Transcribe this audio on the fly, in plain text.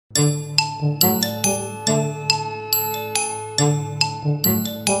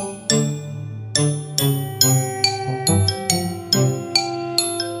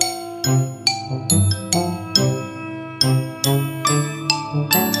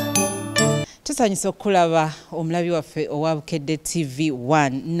Tusanyusa okulaba omulabi waffe owa Bukedde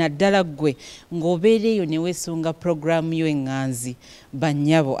TV1 naddala gwe ng'obeereeyo ne weesunga programu yo eŋŋanzi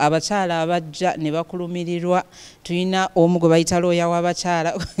Bannyabo abakyala abajja ne bakulumirirwa. Tulina omu gwe bayita looya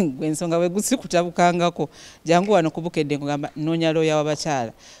w'abakyala gw'ensonga bwe gusikutabukangako jangu wano ku Bukedde ng'ogamba noonya looya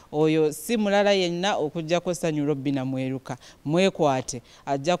w'abakyala oyo si mulala yenna okuggyako Ssanyu Robinah Mweruka mwekwate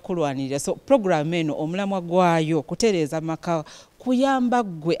ajja kulwanirira. So programu eno omulamwa gwayo kutereeza maka kuyamba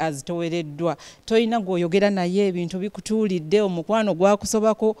gwe azitowereddwa toyina gw'oyogera naye ebintu bikutuulidde omukwano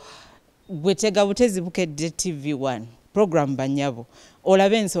gwakusobako gwe tega butezi Bukedde TV1 program Bannyabo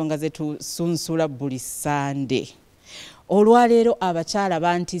olabe ensonga zetusunsula buli Sande. Olwaleero abakyala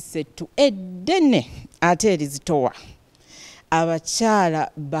bantisse ettu eddene ate erizitowa.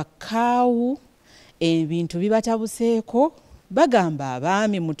 Abakyala bakaawu ebintu bibatabuseeko bagamba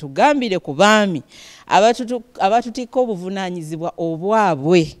abaami mutugambire ku baami abatutika obuvunaanyizibwa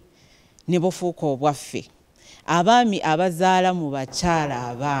obwabwe ne bufuuka obwaffe. Abaami abazaala mu bakyala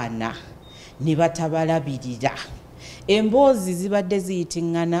abaana ne batabalabirira. Emboozi zibadde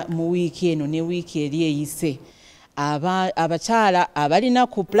ziyitiŋŋana mu wiiki eno ne wiiki eri eyise. Abakyala abalina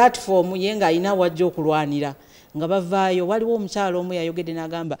ku platform ye ng'alina wajja okulwanira nga bavaayo. Waliwo omukyala omu yayogedde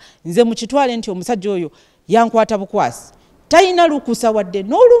n'agamba nze mukitwale nti omusajja oyo yankwata bukwasi tayina lukusa wadde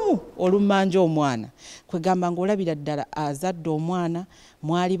n'olumu olumanja omwana. Kwegamba ng'olabira ddala azadde omwana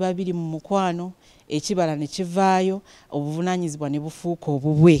mwali babiri mu mukwano ekibala ne kivaayo obuvunaanyizibwa ne bufuuka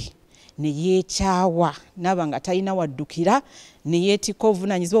obubwe ne yeekyawa naba nga tayina waddukira ne yeetikka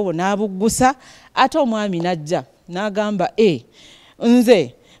obuvunaanyizibwa obwo n'abuggusa ate omwami n'ajja n'agamba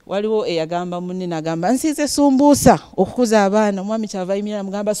nze waliwo eyagamba munne n'agamba nsiize sumbuusa okukuza abaana. Omwami kyava yimirira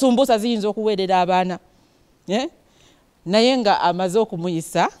n'amugamba sumbuusa ziyinza okuweerera abaana naye nga amaze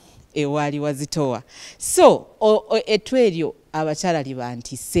okumuyisa ewaali wazitowa. So ettu eryo abakyala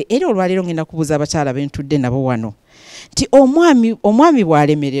libantisse era olwaleero ngenda kubuuza abakyala bentudde nabo wano nti omwami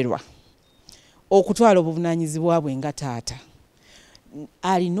bw'alemererwa okutwala obuvunaanyizibwa bwe nga taata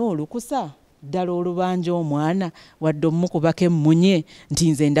alina olukusa ddala olubanja omwana wadde omukubako emmunye nti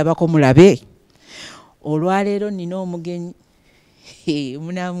nze ndabako mulabe. Olwaleero nina omugenyi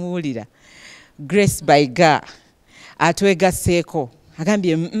munamuwulira Grace Bayiga atwegasseeko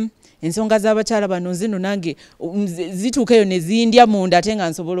agambye ensonga z'abakyala bano zino nange zituukeyo ne zindya munda ate nga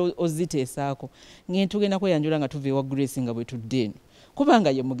nsobola oziteesaako. Tugenda kweyanjula nga tuva ewa Grace nga bwe tudde eno kubanga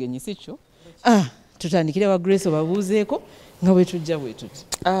ye mugenyi si kyo. Tutandikire wa Grace obabuuzeeko nga bwe tujja bwe tuti.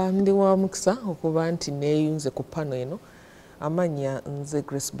 Ndi wa mukisa okuba nti neeyunze ku pano eno. Amanya nze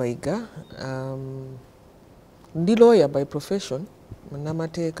Grace Bayiga. Ndi lawyer by profession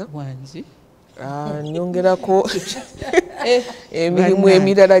munnamateeka wangi nyongerako emirimu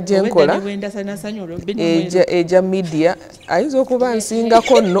emirala gye nkola eja media ayinza okuba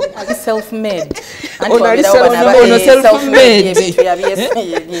nsingako nno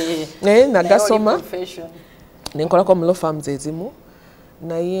nagasoma nenkolako mu law firms ezimu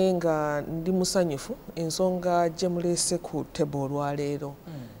naye nga ndi musanyufu ensonga gye muleese ku table olwaleero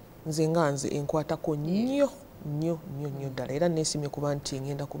nze nga nze enkwatako nnyo ddala era neesimye kuba nti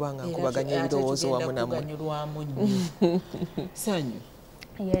ngenda kubanga nkubaganya ebirowoozo wamu namwe. Ssanyu.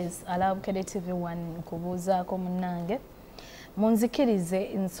 Yes, ala Bukedde TV1 nkubuuzaako munnange munzikirize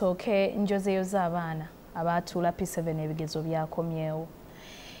nsooke njozeyo z'abaana abaatuula P7 ebigezo byakomyewo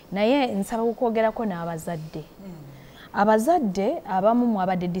naye nsaba okwogerako n'abazadde. Abazadde abamu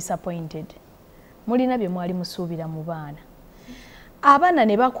mwabadde disappointed mulina bye mwali musuubira mu baana. Abaana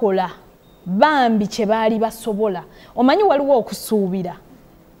ne bakola bambi kye baali basobola. Omanyi waliwo okusuubira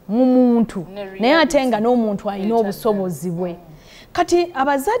mu muntu naye ate nga n'omuntu alina obusobozi bwe. Kati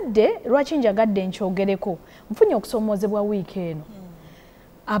abazadde lwaki njagadde nkyogereko nfunye okusomoozebwa wiiki eno.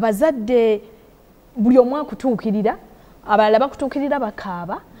 Abazadde buli omu akutuukirira abalala bakutuukirira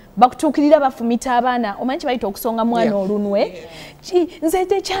bakaaba bakutuukirira bafumita abaana. Omanyi kye bayita okusonga mwana olunwe nze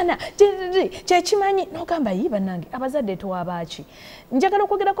tekyana kyekimanyi n'ogamba yi bannange abazadde tewabaki. Njagala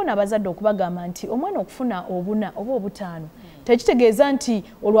okwogerako n'abazadde okubagamba nti omwana okufuna obuna oba obutaano tekitegeeza nti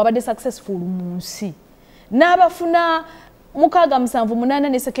olwo abadde successful mu nsi. N'abafuna 6-7-8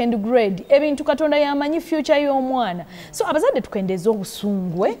 ne second grade ebintu Katonda yamanyi future y'omwana. So abazadde tukendeeze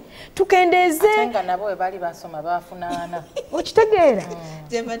obusungwe tukendeeze atenga nabo we bali basoma bafunaana okitegeera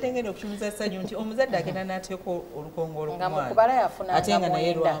Tembadde okukyusa Ssanyu nti omuzadde agenda n'ateeko olukongo olw'omwana nga mukubala yafuna ate nga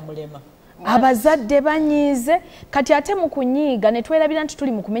naye lwamulema. abazadde banyiize kati ate mu kunyiiga ne twerabira nti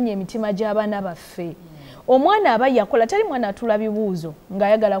tuli mu kumenya emitima gy'abaana baffe. Omwana aba yakola, teri mwana atula bibuuzo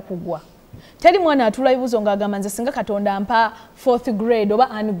ng'ayagala kugwa. Teri mwana atula bibuuzo ng'agamba nze singa Katonda ampa 4th grade oba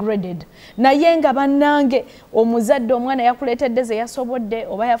ungraded. Naye nga bannange omuzadde omwana yakuleetedde ze yasobodde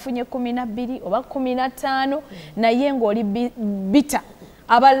oba yafunye 12 oba 15 naye ng'oli bita.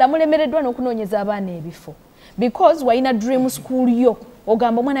 Abalala mulemereddwa n'okunoonyeza abaana ebifo. Because waina dream school yo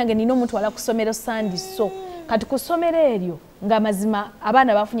ogamba omwana wange nina omutwala ku ssomero Sunday so kati ku ssomero eryo ng'amazima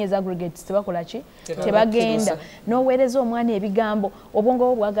abaana bafunye za aggregates tebakola ki tebagenda n'oweereza omwana ebigambo obwongo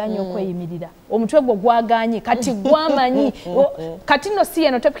bwo bwaganye okweyimirira omutwe gwo gwaganye kati gwamanyi kati no si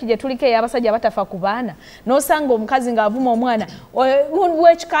eno topic gye tuliko ey'abasajja abatafa ku baana n'osanga omukazi ng'avuma omwana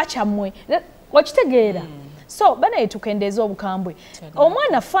w'ekika kyammwe okitegeera. So bana yetukendeeza obukambwe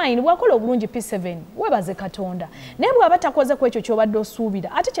omwana fine bwakola obulungi P7 webaze Katonda naye bw'aba takoze ku ekyo ky'obadde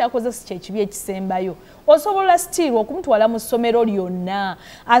osuubira ate kyakoze si kyekibi ekisembayo osobola still okumutwala mu ssomero lyonna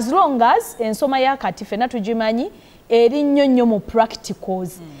as long as ensoma yakati ffenna tugimanyi eri nnyo nnyo mu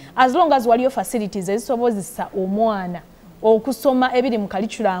practicals as long as waliyo facilities ezisobozesa omwana okusoma ebiri mu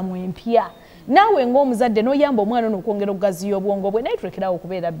curriculum empya nawe ng'omuzadde n'oyamba omwana n'okwongera okugaziya obwongo bwe naye tulekerawo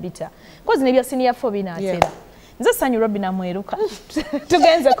okubeera bita kozi n'ebya senior 4 binaatera. Nze Ssanyu Robinah Mweruka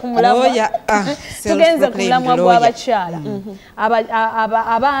tugenze ku mulamwa gw'abakyala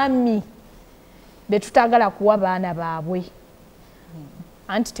abaami be tutagala kuwa baana baabwe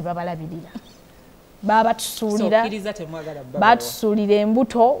anti tebabalabirira batusuulira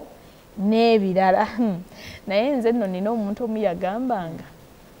embuto n'ebirala naye nze nno nina omuntu omu yagambanga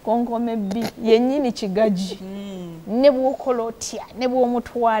konkome bbi yennyini kigaji ne bw'okola otya ne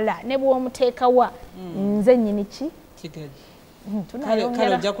bw'omutwala ne bw'omuteekawa nze nnyini kigaji kale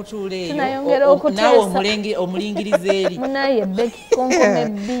ojja kutuula eyo nawe omulingiriza eri munaye Becky konkome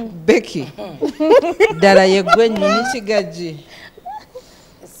bbi Becky ddala yeggwe nnyini kigaji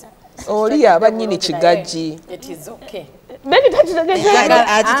oli abannyini kigaji Becky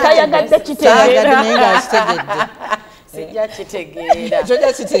tayagadde kitegeera sijja kitegeera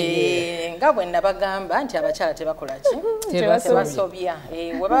nga bwe nabagamba nti abakyala tebakola ki tebasobya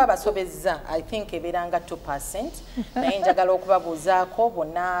we baba basobezza I think ebeeranga 2% naye njagala okubabuuzaako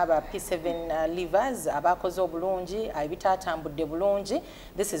bonna aba P7 livers abakoze obulungi ebitaatambudde bulungi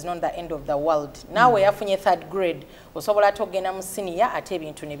this is not the end of the world naawe yafunye 3rd grade osobola ate okgenda mu senior ate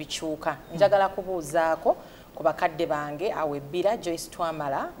ebintu ne bikyuka njagala kubuuzaako ku bakadde bange awo ebbira Joyce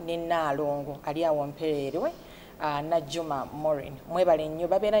Twamala ne Naalongo ali awo mpereerwe na Juma Morin mwebale nnyo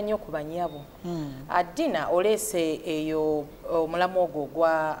babeera nnyo ku Bannyabo. Dinah oleese eyo omulamu ogwo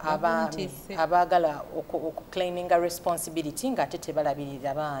gwa abaagala okuclaiminga responsibility ng'ate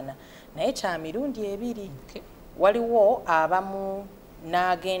tebalabirira baana naye kya mirundi ebiri waliwo abamu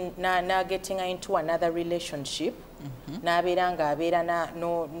n'agetting into another relationship n'abeera ng'abeera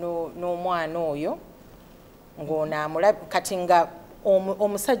n'omwana oyo ng'onaamulaba kati nga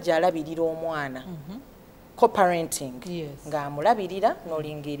omusajja alabirira omwana co-parenting ng'amulabirira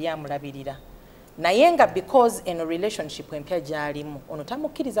n'olinga eri amulabirira naye nga because eno relationship empya gy'alimu ono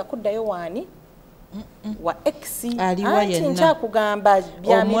tamukkiriza kuddayo waani wa ex anti nkyakugamba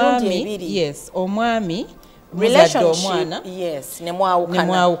bya mirundi ebiri omwami relationship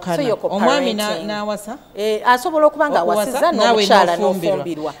nemwawukana omwami n'awasa asobola okuba nga awasiza n'omukyala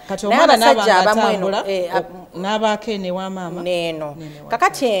n'ofumbirwa naye abasajja abamu eno n'abaako ene wa maama neeno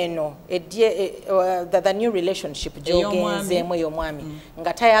kakati eno the new relationship gy'ogenzeemu ey'omwami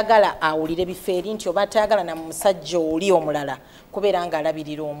nga tayagala awulire bifeeri nti oba tayagala na musajja oli omulala kubeera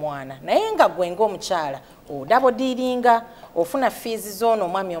ng'alabirira omwana naye nga gwe ng'omukyala odabodiiringa ofuna fees z'ono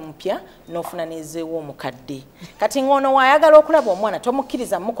omwami omupya n'ofuna n'ezeewo omukadde kati ng'ono waayagala okulaba omwana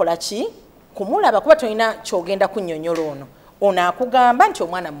tomukkiriza mukola ki kumulaba kuba tolina ky'ogenda kunnyonnyola ono akugamba nti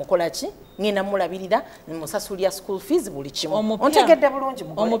omwana mukola ki ngenda mulabirira musasulya school fees buli kimu ontegedde bulungi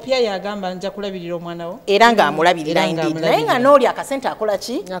omupya yagamba nja kulabirira omwana wo era ng'amulabirira indeed naye nga n'oli akasente akola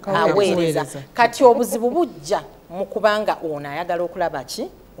ki aweereza kati obuzibu bujja mu kubanga ono ayagala okulaba ki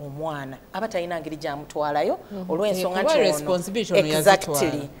omwana aba talina ngeri gy'amutwalayo olw'ensonga nti ono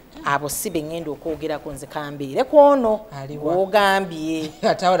exactly abo si be ngenda okwogerako nze kambeere ku ono w'ogambye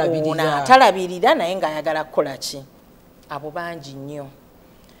ono atalabirira naye ng'ayagala kukola ki abo bangi nnyo.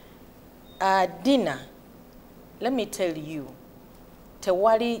 Dinah, let me tell you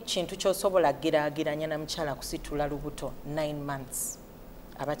tewali kintu ky'osobola geraageranya na mukyala kusitula lubuto 9 months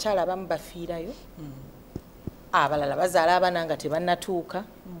abakyala abamu bafiirayo abalala bazaala abaana nga tebannatuuka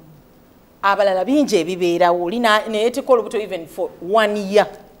abalala bingi ebibeerawo oli naye tekola olubuto even for 1 year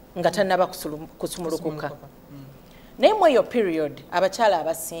nga tannaba kusumulukuka naye mu eyo period abakyala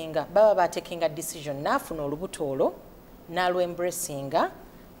abasinga baba batekinga decision n'afuna olubuto olwo n'alwembracinga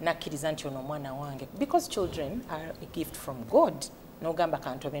n'akkiriza nti ono omwana wange, because children are a gift from God. N'ogamba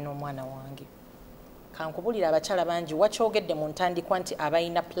kantobe n'omwana wange. Kankubulira abakyala bangi wakyogedde mu ntandikwa nti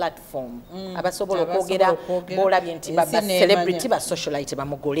abalina platform abasobola okwogera b'olabye nti ba celebrity ba socialite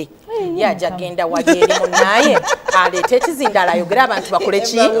bamugole yajja agenda wali eri munnaye aleeta ekizindala ayogera abantu bakole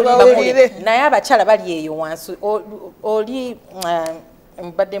ki bagule, naye abakyala bali eyo wansi oli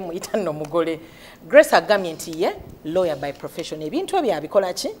mbadde muyita nno mugole Grace agambye nti ye lawyer by profession ebintu ebyo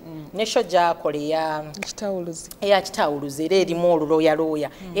abikola ki ne show gy'akola eya kitawuluzi era erimu oluloya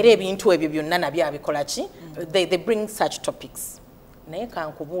era ebintu ebyo byonna nabyo abikola ki they bring such topics. Naye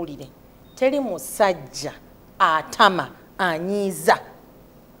kankubuulire teri musajja atama anyiiza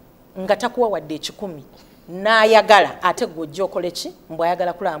nga takuwa wadde 10 n'ayagala ate gwe ojja okole ki mbw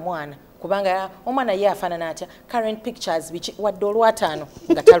ayagala kulaba mwana kubanga omwana ye afaanana atya current pictures biki wadde olwataano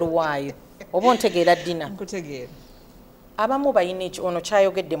nga taluwaayo. Oba ontegeera Dina? Nkutegeera. Abamu bayina ono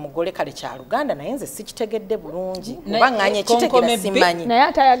kyayogedde mugole kale kya Luganda naye nze sikitegedde bulungi kuba nganye ekitegera simanyi. Naye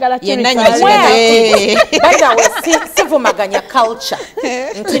atayagala badawe sivumaganya culture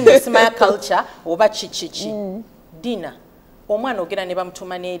nti nno simanya culture oba kiki. Dina omwana ogera ne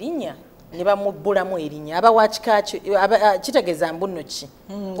bamutuma n'erinnya ne bamubbulamu erinnya aba wakikaki kitegeeza mbunno ki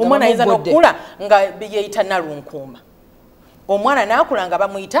omwana ayinza n'okula nga yeeyita Nalunkuuma, omwana n'akula nga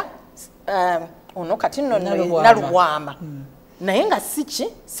bamuyita ono kati nno Nalubwama naye nga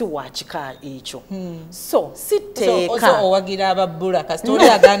si wakika ekyo. So siteeka owagira ababbula kasita oli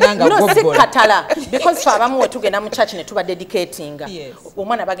aganda nga gobbola si katala because abamu we tugenda mu church ne tuba dedicatinga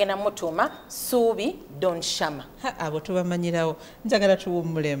omwana bagenda mutuuma Suubi Don Shama abo tubamanyirawo. Njagala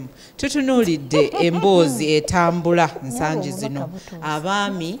tuwummulemu tutunuulidde emboozi etambula nsangi zino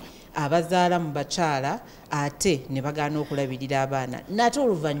abaami abazaala mu bakyala ate ne bagaana okulabirira abaana nate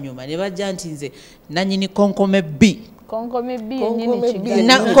oluvannyuma ne bajja nti nze nanyini konkome B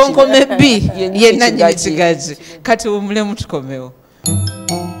ye nanyini kigaji. Kati wumulemu tukomewo.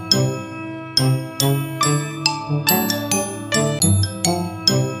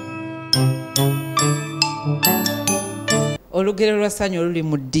 Olugero lwa Ssanyu oluli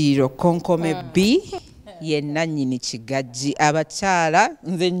mu ddiiro konkome B yenna nnyini kigajji. Abakyala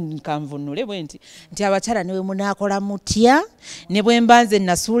nze nkanvunule bwe nti abakyala ne bwe munaakola mutya ne bwe mba nze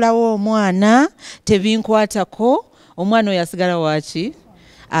nasuulawo omwana tebinkwatako omwana oyo asigala waaki.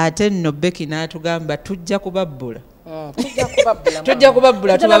 Ate nno Becky n'atugamba tujja kubabbula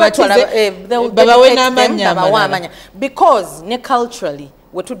tubabatize babawe n'amannya amalala because ne culturally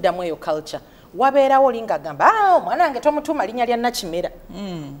we tuddamu eyo culture wabeerawo olinga agamba omwana wange tomutuuma linnya lya Nakimera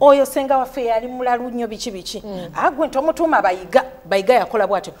oyo senga waffe yali mulalu nnyo biki agwe tomutuuma Bayiga yakola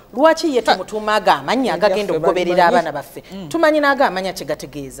bw'atyo lwaki ye tomutuuma agamanya agagenda okugoberera abaana baffe tumanyi n'agamanya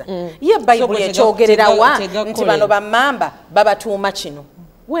kyegategeeza ye Bayibuli ekyogererawa nti bano bammamba babatuuma kino.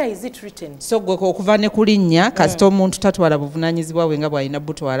 Where is it written? So gwe okuva ne kulinnya kasita omuntu tatwala buvunaanyizibwa bwe nga bw'alina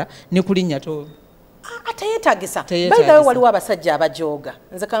butwala ne kulinnya to atayetagisa Bayiga waliwo abasajja abajooga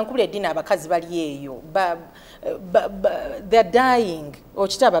nze kankubira Dina abakazi bali eyo they're dying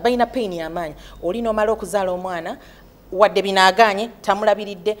okitaba balina pain y'amaanyi olina omala okuzaala omwana wadde binaaganye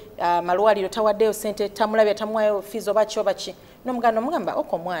tamulabiridde malwaliro tawaddeyo sente tamulabya tamuwayo fees oba ki oba ki n'omuganda omugamba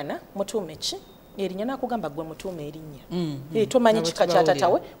oko omwana mutuume ki erinnya nakugamba gwe mutuume erinnya tomanyi kika kya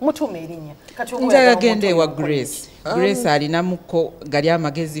tatawe mutuume erinnya njaga gende ewa Grace alinamuko gali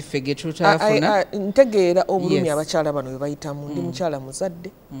amagezi ffe ge tutafuna ntegeera obulumi abakyala bano bwe bayitamu ndi mukyala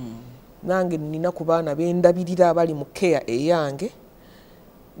muzadde nange nina ku baana bendabirira abali mu care eyange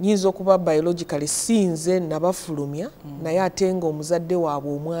nyinza okuba biologically sinze nabafulumya naye ate nga omuzadde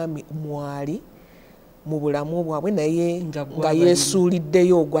waabwe omwami mwali mu bulamu bwabwe naye nga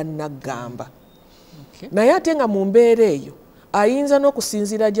yeesuuliddeyo ogwa naggamba naye ate nga mu mbeera eyo ayinza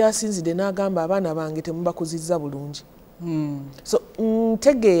n'okusinziira gy'asinzidde n'agamba abaana bange temubakuzizza bulungi. So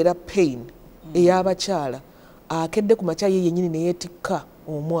ntegeera pain ey'abakyala akedde ku makya ye yennyini ne yeetikka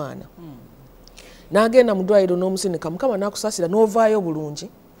omwana n'agenda mu ddwaliro n'omusinika Mukama n'akusaasira n'ovaayo bulungi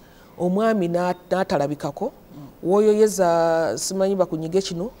omwami n'atalabikako woyo yeza simanyi bakunyige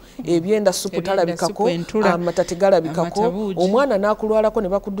kino ebyenda supu talabikako amata tegalabikako omwana n'akulwalako ne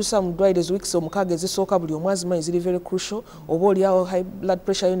bakuddusa mu ddwaliro weeks omukaaga ezisooka buli omwazi manyi ziri very crucial oba oliawo high blood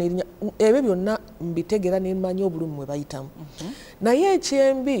pressure yo n'erinnya ebyo byonna mbitegeera ne mmanyi obulumi mwe bayitamu naye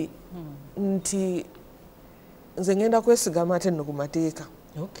ekyembi nti nze ngenda kwesigama ate nno ku mateeka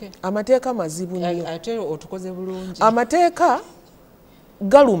amateeka mazibu nnyo amateeka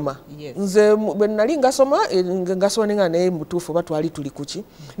galuma nze bwe nali ngasoma nenga naye mutuufu oba twali tuli kuki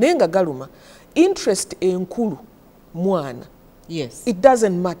naye nga galuma interest enkulu mwana. Yes. It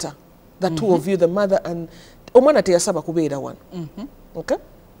doesn't matter the two of you, the mother and omwana teyasaba kubeera wano. Okay?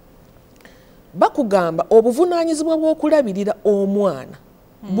 Bakugamba obuvunaanyizibwa bw'okulabirira omwana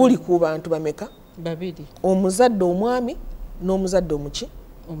buli ku bantu bameka? Babiri. Omuzadde omwami n'omuzadde omuki?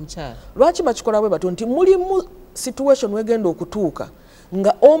 Omukyala. Lwaki bakikola bwe batyo nti mulimu situation wegenda okutuuka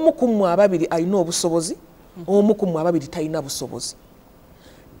nga omu ku mmwe ababiri alina obusobozi, omu ku mmwe ababiri talina busobozi.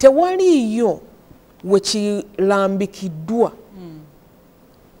 Tewaliyo wekirambikiddwa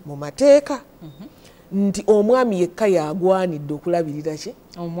mu mateeka nti omwami yekka yagwanidde okulabirira ki?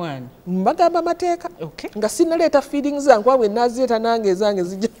 Omwana. Mbagamba amateeka. Nga sinaleeta feelings zange wabwe nazireeta nange ezange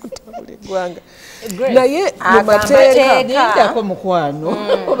zijja kutambula eggwanga. Naye mu mateeka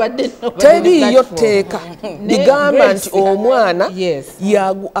teriyo tteeka ligamba nti omwana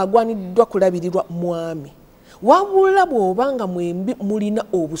agwaniddwa kulabirirwa mwami. Wabula bw'obanga mwembi mulina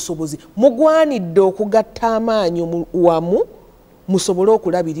obusobozi mugwanidde okugatta amaanyi wamu musobole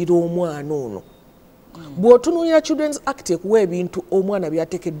okulabirira omwana ono. Bw'otunuulira Children's Act ekuwa ebintu omwana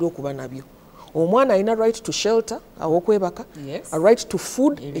byateekeddwa okuba nabyo. Omwana alina right to shelter, awokwebaka, a right to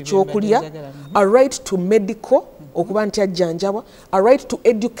food, ekyokulya, a right to medical, okuba nti ajjanjabwa, a right to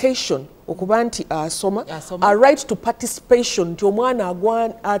education, okuba nti asoma, a right to participation, nti omwana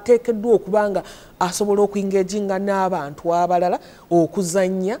ateekeddwa okuba nga asobola okuengaginga n'abantu abalala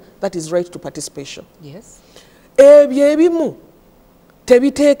okuzannya, that is right to participation. Ebyo ebimu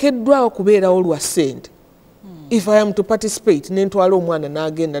tebiteekeddwawo kubeerawo lwa ssente. If I am to participate nentwala omwana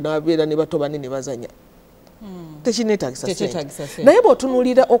n'agenda n'abeera ne bato banne ne bazanya. Tekineetagisa ssente. Naye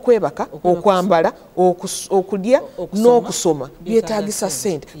bw'otunuulira okwebaka, okwambala, okulya n'okusoma byetaagisa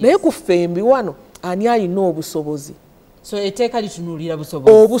ssente. Naye ku ffembi wano ani alina obusobozi? So etteeka litunuulira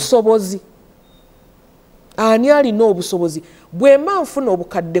busobozi. Obusobozi. Ani alina obusobozi? Bwe mba nfuna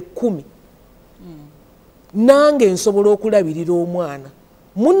obukadde 10 nange nsobola okulabirira omwana.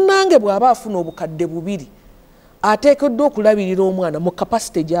 Munnange bw'aba afuna obukadde 2 ateekeddwa okulabirira omwana mu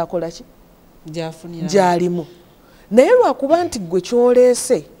kapasite gy'akola ki? Gy'alimu. Naye lwakuba nti gwe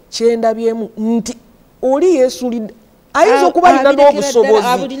kyoleese kyendabyemu nti oli yeesuulidde ayinza okuba alina n'obusobozi.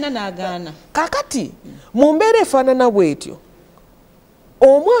 Kakati mu mbeera efaanana bw'etyo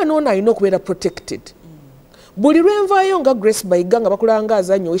omwana ono alina okubeera protected. Buli lwenvaayo nga Grace Bayiga nga bakulanga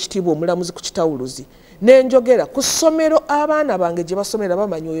azannya ow'ekitiibwa omulamuzi ku kitawuluzi nenjogera ku ssomero abaana bange gye basomera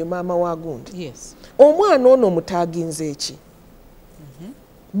bamanyi oyo maama wa gundi. Omwana ono omutaaginze eki?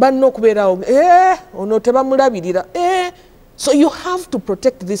 Banna okubeerawo ono tebamulabirira. So you have to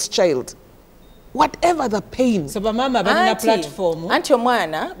protect this child whatever the pain. So bamama balina platform. Anti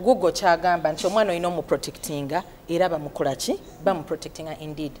omwana Google kyagamba nti omwana olina omuprotectinga era bamukola ki? Bamuprotectinga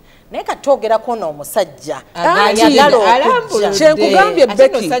indeed. Naye katwogerako n'omusajja ayagala okujja. Kyenkugambye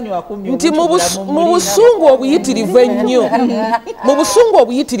Becky nti mu busungu obuyitirivu ennyo mu busungu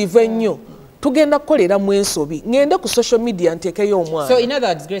obuyitirivu ennyo tugenda kukolera mu ensobi ngende ku social media nteekeyo omwana. So in other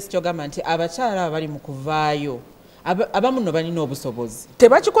words Grace kyogamba nti abakyala abali mu kuvaayo abamu no balina obusobozi.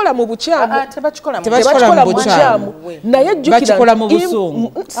 Tebakikola mu bukyamu. Tebakikola mu bukyamu. Naye jjukira mu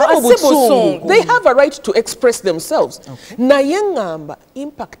busungu. They have a right to express themselves. Naye ngamba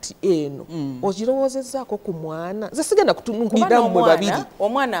impact eno ogirowoozezzaako ku mwana. Nze sigenda kutunulira mu babiri.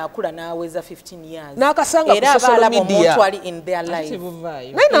 Omwana akula n'aweza 15 years. N'akasanga ku social media.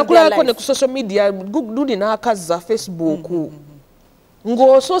 Naye n'akulako ne ku social media Dudi n'akazza Facebook.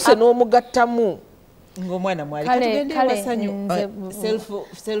 Ng'osoose n'omugattamu. Ng'omwana mwali katugende Ssanyu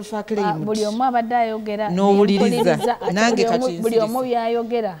self acclaimed. Buli omu abadde ayogera n'owuliriza nange kati buli omu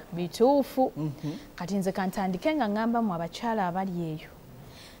byayogera bituufu. Kati nze kantandike nga ngamba mu abakyala abali eyo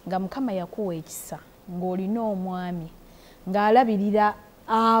nga Mukama yakuwa ekisa ng'olina omwami ng'alabirira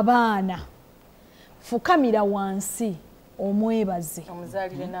abaana fukamira wansi omwebaze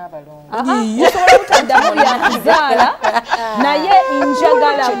omuzaalire n'abalongo. Osobola butaddamu byakuzaala naye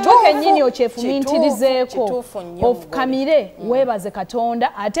njagala kennyini okyefumiintirizeeko ofukamire weebaze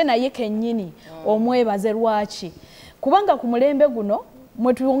Katonda ate naye kennyini omwebaze. Lwaki? Kubanga ku mulembe guno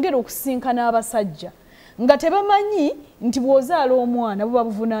mwe tuyongera okusinkana abasajja nga tebamanyi nti bw'ozaala omwana buba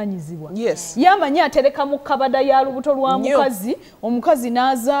buvunaanyizibwa. Yamanyi atereka mu kabada ya lubuto lwa mukazi, omukazi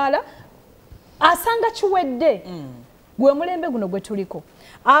n'azaala asanga kiwedde. Gwe mulembe guno gwe tuliko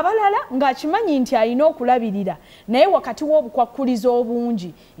abalala ng'akimanyi nti alina okulabirira naye wakati w'obukwakkuliza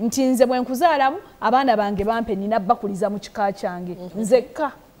obungi nti nze bwe nkuzaalamu abaana bange bampe nina bakuliza mu kika kyange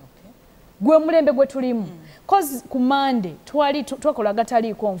nzekka. Gwe mulembe gwe tulimu. Cause ku Monday twakola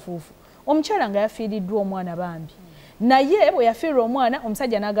gataliiko nfuufu omukyala nga yafiiriddwa omwana bambi naye bwe yafiirwa omwana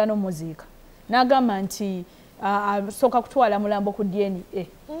omusajja n'agaana omuziika n'agamba nti asooka kutwala mulambo ku DNA.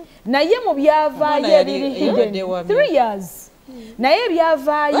 naye mu byavaayo ebiri hidden 3 years naye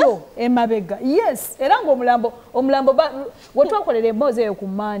byavaayo emabega yes era ng'omulambo wetwakolera emboozi eyo ku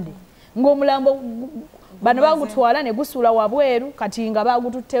Mande ng'omulambo bano bagutwala ne gusuula wabweru kati nga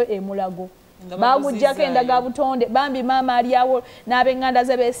bagututte emulago bagujjako endaga butonde bambi maama aliawo n'ab'eŋŋanda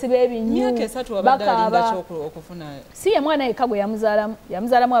ze beesiba ebinyu bakaaba si ye mwana yekka gwe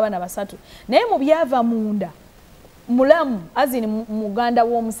yamuzaalamu abaana 3 naye mu byava munda mulamu azini muganda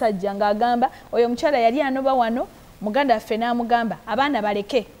w'omusajja ng'agamba oyo omukyala yali anoba wano muganda waffe n'amugamba abaana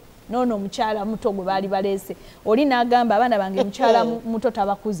baleke noono omukyala muto gwe baali baleese oli n'agamba abaana bange mukyala muto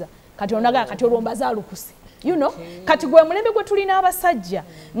tabakuza kati onaga kati olwo mbazaalukuse you know kati gwe mulembe gwe tulina abasajja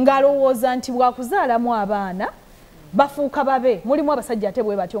ng'alowooza nti bwakuzaalamu abaana bafuuka babe mulimu abasajja ate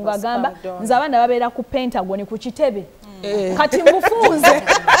bwe batyo ng'agamba nze abaana babeera ku Pentagon ku kitebe kati ngufunze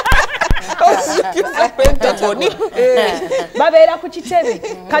babeera ku kitebe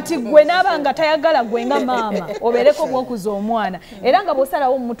kati gwe n'abanga tayagala gwe nga maama obeereko bw'okuza omwana era nga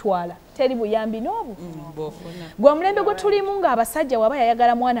bw'osalawo mutwala teri buyambi n'obu gwe mulembe gwe tulimu ng'abasajja waba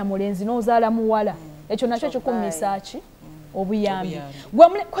yayagala mwana mulenzi n'ozaala muwala ekyo nakyo kikumisa ki obuyambi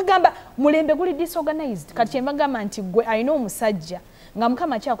kwegamba mulembe guli disorganized kati kyembagamba nti gwe alina omusajja nga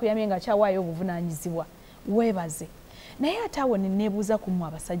mukama kyakuyamye nga kyawaayo obuvunaanyizibwa weebaze naye ate awo neneebuuza ku mmwe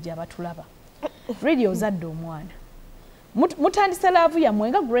abasajja abatulaba redi ozadde omwana mutandise laavu yammwe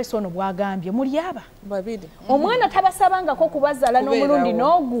nga Grace ono bwagambye muli aba omwana tabasabangako kubazaala n'omulundi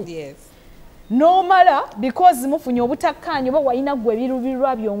n'ogu n'omala because mufunye obutakkaanya oba walina gwe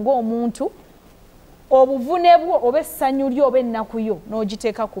ebirubirwa byo ng'omuntu obuvune bwo oba essanyu lyo oba ennaku yo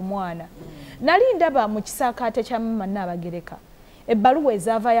n'ogiteeka ku mwana nali ndaba mu kisaakaate kya mama Nnabagereka ebbaluwa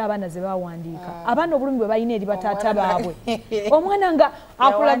ezaavaayo abaana ze bawandiika abaana obulumi bwe balina eri bataata baabwe omwana nga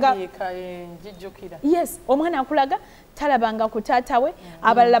akulaga yes omwana akulaga talabanga ku taata we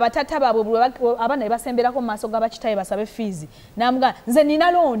abalala bataata baabwe abaana bebasemberako mu maaso g'abakitaye basabe fiizi n'amugamba nze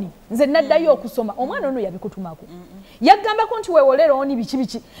nina looni nze naddayo okusoma omwana ono yabikutumako yaggambako nti weewole looni biki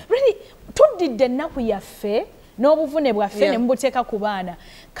biki really tuddidde ennaku yaffe n'obuvune bwaffe ne mubuteeka ku baana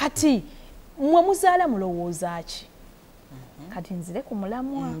kati mmwe muzaala mulowooza ki kati nzire ku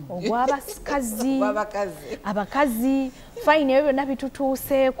mulamwa ogw'abakazi abakazi fine ebyo byonna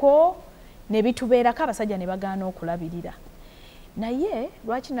bitutuuseeko ne bitubeerako abasajja ne bagaana okulabirira naye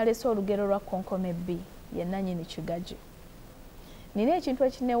lwaki nalese olugero lwa konkome B yennanyini kigaji nina ekintu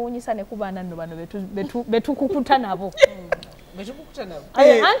ekineewuunyisa ne ku baana nno bano betukukuta nabo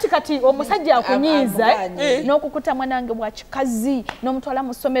anti kati omusajja akunyiiza n'okukuta mwanange bwa kikazi n'omutwala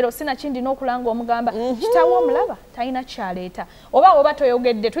mu ssomero sinakindi n'okulanga omugamba kitaawo omulaba talina kyaleeta oba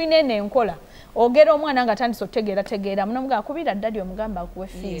toyogedde tulina eno enkola ogera omwana nga atandise otegeera munomuga akubira ddadi omugamba akuwe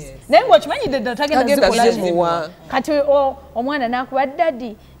fees naye ng'okimanyidde ddala tagenda zikola kati omwana n'akuba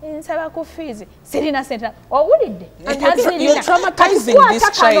ddadi nsaba ku fees sirina sente owulidde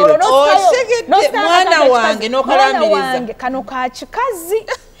mwana wange n'okalamiriza kano ka kikazi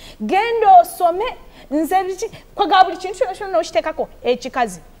genda osome nze kwaga buli kintu kyonna n'okiteekako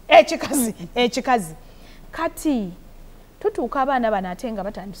ekikazi kati tutuuka abaana bano ate nga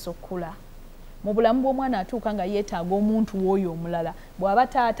batandise okukula mu bulamu bw'omwana atuuka nga yeetaaga omuntu w'oyo omulala bw'aba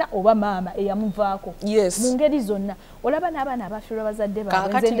taata oba maama eyamuvaako mu ngeri zonna olaba n'abaana abafiirwa bazadde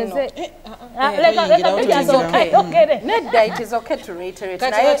baabwe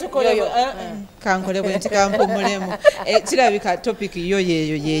kankole bwe nti kampumulemu kirabika topiki yo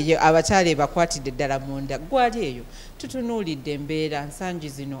yeeyo abakyala ebakwatidde ddala munda gwali eyo tutunuulidde embeera nsangi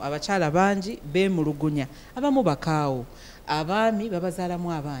zino abakyala bangi beemulugunya abamu bakaawo abaami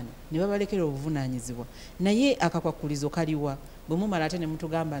babazaalamu abaana ne babalekera obuvunaanyizibwa naye akakwakulizo kaliwa bwe mumala ate ne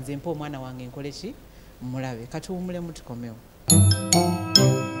mutugamba nze mpa omwana wange nkole ki mulabe katuwumulemu tukomewo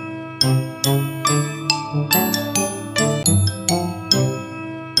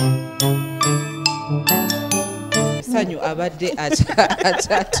Ssanyu abadde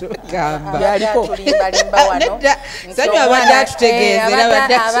akyatugamba Ssanyu abadde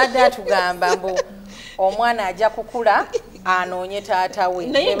atutegeeza abadde atugamba mbu omwana ajja kukula anoonye taata we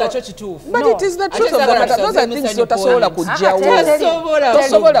naye nga kyo kituufu but it is the truth of the matter those are things tosobola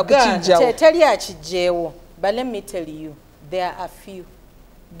kujjawo teri akijjeewo but let me tell you there are a few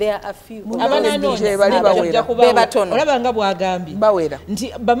olaba nga bwagambye bawera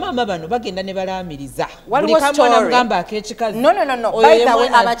nti bamaama bano bagenda ne balaamiriza buli kamwana mugamba ak'ekikazi no by the way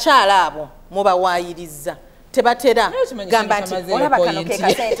abakyala abo mubawaayiriza tebatera gamba nti olaba kano ke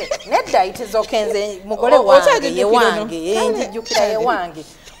kasente nedda itizokenze mugole wange ye wange njijjukira ye wange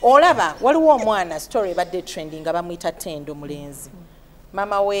olaba waliwo omwana story badde trending nga bamuyita Tendo mulenzi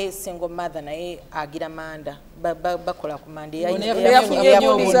mama we single mother naye agira manda bakola ku manda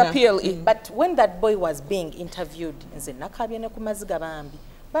but when that boy was being interviewed nze nakabye ne ku maziga bambi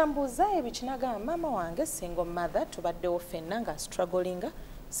bambuza ebikinaga mama wange single mother tubaddewo ffenna nga struggling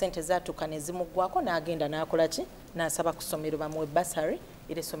sente zaatuka ne zimugwako n'agenda n'akola ki n'asaba ku ssomero bamuwe basari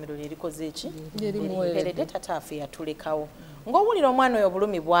era essomero lirikoze eki limuweredde tataafe yatulekawo ng'owulira omwana oyo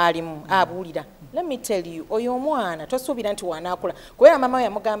obulumi bwalimu abuulira let me tell you oyo omwana tosuubira nti wanaakula kubera mama we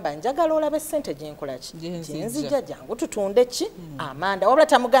yamugamba njagala olabe ssente gyenkola ki gyenzija jangu tutunde ki amanda wabula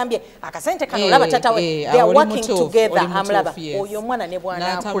tamugambye akasente kano olaba tata we they are working together amulaba oyo omwana ne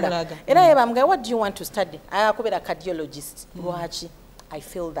bwanaakula era ye bamugaye what do you want to study akubera cardiologist lwaki I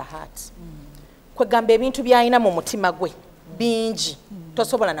feel the heart kwegamba ebintu byayina mu mutima gwe bingi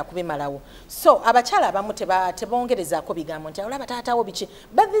tosobola na kubimalawo so abakyala abamu tebongerezaako bigambo nti olaba taatawo biki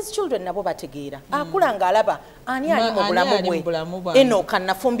but these children nabo bategeera akula nga alaba ani ali mu bulamu bwe enoka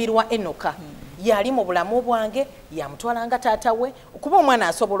nafumbirwa enoka yali mu bulamu bwange yamutwala nga taata we kuba omwana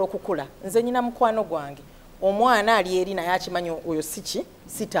asobola okukula nze nyina mukwano gwange omwana ali eri naye akimanyi oyo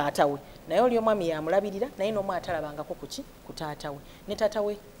si taata we naye oli omwami yamulabirira naye n'omu atalabangako kuki ku taata we ne taata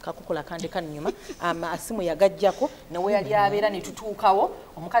we kakukola kande kannyuma asimu yagajjako nawe yali abeera ne tutuukawo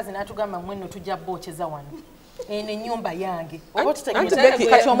omukazi n'atugamba mwenno tujja bookeza wano eno ennyumba yange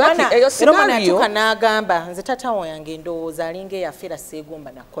kati omwana atuuka n'agamba nze taata wange ndowooza alinga eyafeera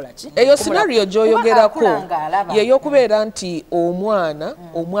seegomba nakola ki eyo scenario gy'oyogerako yeyokubeera nti omwana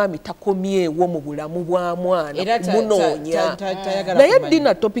omwami takomyewo mu bulamu bwa mwana munoonya naye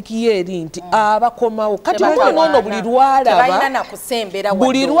Dinah topiki ye eri nti abakomawo kati omwana ono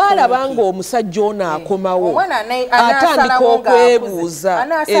buli lwalaba ng'omusajja ono akomawo atandika okwebuuza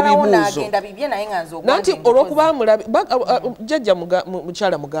ebibuuzo nanti olwokuba jjajja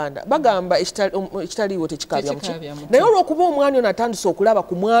mukyala muganda bagamba ekitaliiwo tekikabya muki naye olwokuba omwami ono atandise okulaba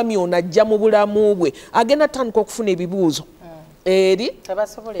ku mwami ono ajja mu bulamu bwe agenda atandika okufuna ebibuuzo eri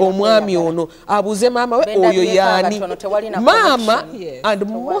omwami ono abuuze maama we oyo yaani maama and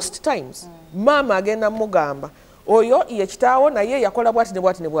most times maama agenda mugamba oyo ye kitaawo naye yakola bwati ne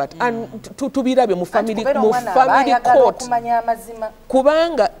bwati ne bwati tubirabye mu family court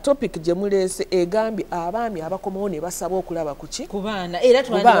kubanga topic gye muleese egambye abaami abakomawo ne basaba okulaba kuki ku baana era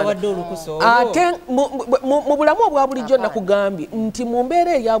twandibawadde olukusa olwo ate mu bulamu obwa bulijjo nakugambye nti mu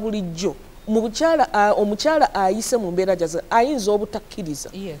mbeera eya bulijjo omukyala ayise mu mbeera jaza ayinza obutakkiriza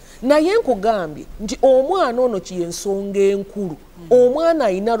naye nkugambye nti omwana ono kyensonga enkulu omwana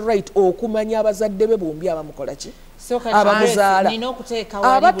ayina right okumanya abazadde be bombi abamukola ki abamuzaala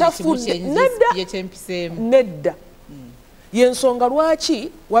abatafudde nedda yensonga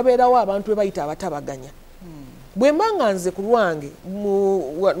lwaki wabeerawo abantu be bayita abatabaganya bwe mbanga nze ku lwange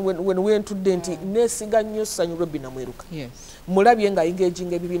wentudde nti neesiga nnyo Ssanyu Robinah Mweruka mulabye nga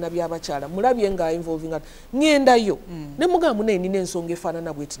engaging ebibiina by'abakyala mulabye nga involving ngendayo ne mugambo nina ensonga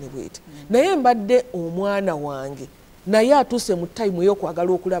efaanana bweti ne bweti naye mbadde omwana wange naye atuuse mu time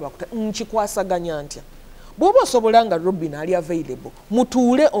ey'okwagala okulaba nkikwasaganya ntya bw'oba osobola nga Robinah ali available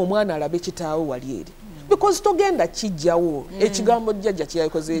mutuule omwana alabe kitaawe wali eri because togenda kijjawo ekigambo jjajja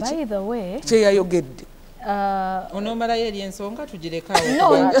kyeyayikoze eki kyeyayogedde onomalayo eri ensonga tugirekawo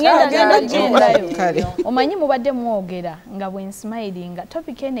omanyi mubadde mwogera nga bwe nsmilinga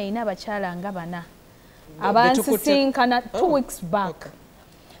topic eno erina abakyala nga bana abansisinkana 2 weeks back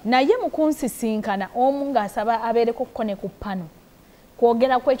naye mu kunsisinkana omu ng'asaba abeereko kkone ku pano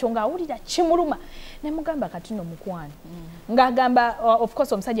kwogera ku ekyo ng'awulira kimuluma ne mugamba kati no mukwano ng'agamba of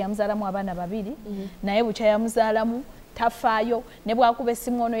course omusajja yamuzaalamu abaana 2 naye bukya yamuzaalamu tafaayo ne bwakuba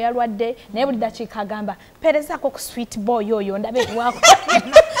essimu ono yalwadde naye buli dakiika agamba perezaako ku sweet boy oyo ndabe bwako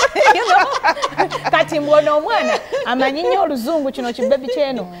kati mbona omwana amanyi nnyo oluzungu kino kibebi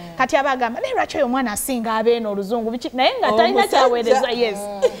kyeno kati abagamba naye lwaki oyo omwana asinga abeeno oluzungu naye nga talina kyaweereza yes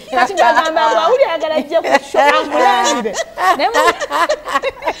kati ngagamba bwawuli ayagala ajje ku shoamulangire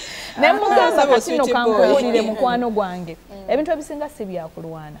ne mugamba kati no kankolere mukwano gwange ebintu ebisinga si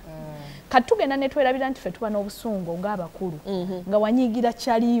byakulwana kati tugenda ne twerabira nti ffe tuba n'obusungu ng'abakulu nga wanyiigira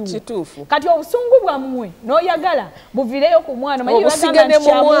kyaliwo kati obusungu bwammwe n'oyagala buvireyo ku mwana omanyi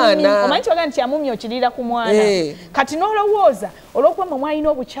kibagamba nti kyamumya okiriira ku mwana kati n'olowooza olw'okuba mwe mwalina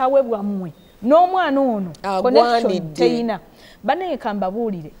obukyawe bwammwe n'omwana ono connection teyina banaye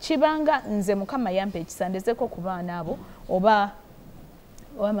kambabuulire kibanga nze Mukama yampa ekisandezeko ku baana abo oba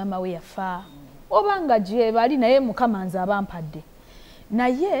mama we yafa oba nga gye bali naye Mukama nze abampadde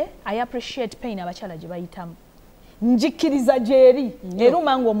naye I appreciate pain abakyala gye bayitamu njikiriza gyeri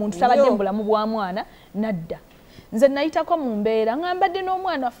eruma ng'omuntu tabadde mu bulamu bwa mwana nadda nze nayitako mu mbeera ngambadde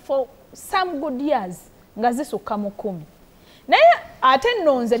n'omwana for some good years nga zisukka mu 10 naye ate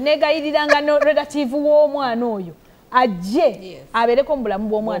nonze negayiriranga no relative w'omwana oyo ajje abeereko mu bulamu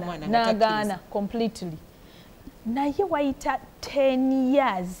bw'omwana n'agaana completely. Naye wayita 10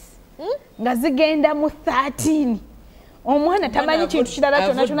 years nga zigenda mu 13 omwana tamanyi kintu kirala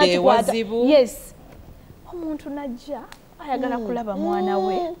kyonna kyonna kikwata. Yes, omuntu najja ayagala kulaba mwana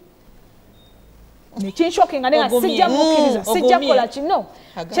we nekinshokinga nenga sijja mukkiriza sijja kola kino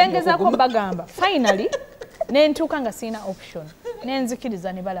kyengezaako bagamba finally nentuuka nga siina option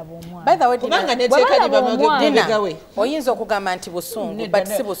nenzikiriza ne balaba omwana. Oyinza okugamba nti busungu but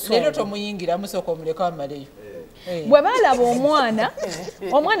si busungu. Leero tomuyingira musooka omuleka amaleyo. Bwe balaba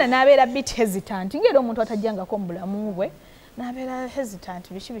omwana n'abeera bit hesitant ngeri omuntu atajjangako mu bulamu bwe n'abeera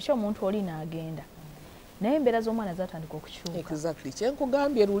hesitant biki omuntu oli n'agenda. Naye embeera z'omwana zatandika okukyuka. Exactly.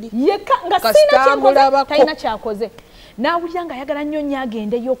 Kyenkugambye luli. Yekka nga sina kyakoze talina kyakoze. N'awulira nga ayagala nnyo nnyo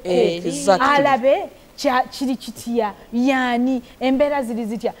agendeyokko. Alabe kiri kitya yani embeera ziri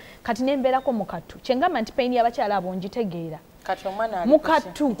zitya. Kati n'embeerako mukattu. Kyengamba nti peyini y'abakyala abo ngitegeera.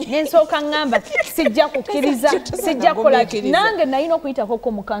 Mukattu nensooka ngamba sijja kukkiriza sijja kola nange nalina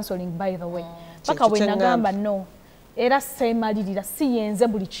okuyitako mu counseling by the way. Paka bwe nagamba no. Era semalirira siyenze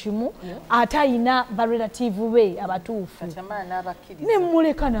buli kimu ate ayina barelative be abatuufu ne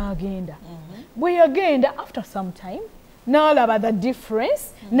muleka n'agenda. Bwe yagenda after some time n'alaba the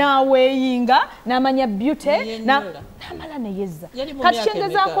difference n'aweyinga n'amanya beauty n'amala neyezza. Kati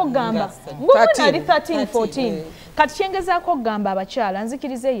kyengezaako gamba ng'omwana ali 13-14 kati kyengezaako gamba abakyala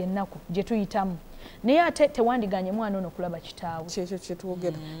nzikiriza eyo ennaku gye tuyitamu. Naye ate tewandiganye mwana ono kulaba kitaawe. Kyekyo kye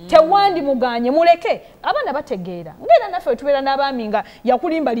twogera. Tewandimuganye muleke abaana bategeera. Ngera naffe tubeera n'abaami nga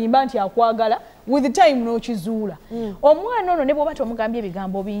yakulimbalimba nti akwagala with time n'okizuula. Omwana ono ne bw'oba tomugambye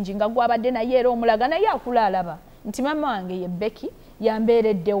ebigambo bingi nga gwabadde naye era omulaga naye akula alaba nti mama wange ye Becky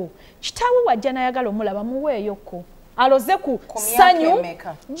yambeereddewo. Kitaawe wajja n'ayagala omulaba muweeyokko. Aloze ku Ssanyu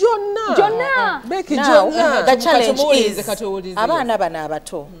gyonna. Becky gyonna. The challenge is abaana bano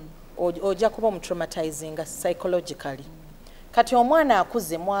abato. Ojja kuba omutraumatizing psychologically. Kati omwana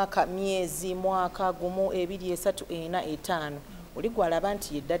akuze mwaka myezi mwaka gumu 2 3 4 5 oli gwalaba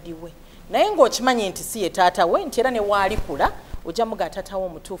nti ye daddy we naye ng'okimanyi nti si ye taata we nti era ne waalikula ojja muga taatawo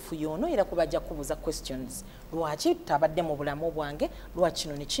omutuufu y'ono era kubajja kubuuza questions. Lwaki tabadde mu bulamu bwange lwaki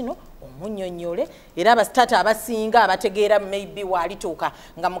kino ne kino omunnyonnyole era abasitaata abasinga abategeera maybe waalituuka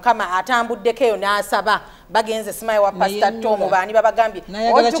nga mukama atambuddeko eyo n'asaba bagenze simaye wa pastor Tom baani babagambye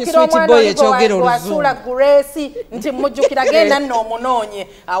ojjukira omwana wasuula Grace nti mujjukira genda nno omunoonye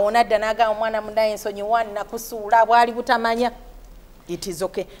awo nadda n'agamba omwana munaye ensonyiwa nakusuula bwali butamanya. It is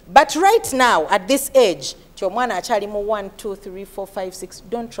okay. But right now at this age omwana akyali mu 1 2 3 4 5 6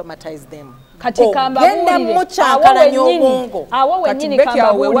 don't traumatize them. Kati kambabulire mukyakkalanya obwongo. Awo wennyini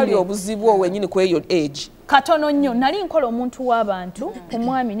kambabulire wali obuzibu wennyini ku eyo age. Katono nnyo nali nkola omuntu w'abantu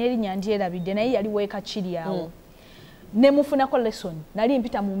omwami n'erinnya ndyerabidde naye yali weeka kiri awo. Ne mufunako lesson nali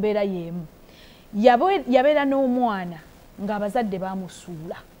mpita mu mbeera y'emu. Yabeera n'omwana ng'abazadde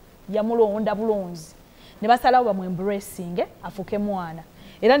baamusuula yamulonda bulonzi ne basalawo bamu embracing afuke mwana.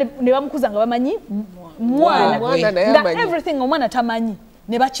 Era ne bamukuza nga bamanyi mwana nga everything omwana tamanyi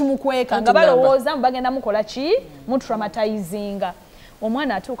ne bakimukweka nga balowooza bagenda mukola ki mu traumatizinga.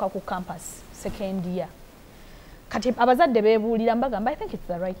 Omwana atuuka ku campus second year. Kati abazadde beebuulira mbagamba I think it's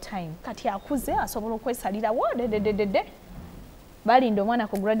the right time. Kati akuze asobola okwesalira wodedededede. Balinda omwana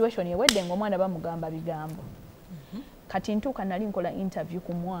ku graduation yewedde ng'omwana bamugamba bigambo. Kati ntuuka nali nkola interview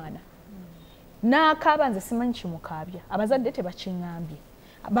ku mwana. N'akaaba nze simanyi kimukaabya. Abazadde tebakiŋŋambye.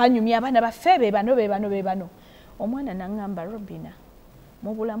 Banyumya abaana baffe be bano. Omwana n'aŋŋamba Robinah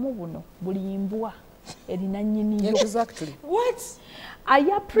mu bulamu buno buli mbwa erina nnyiniyo. Exactly. What?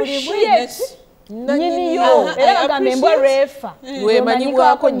 I appreciate nnyiniyo. Era bagamba embwa lwefa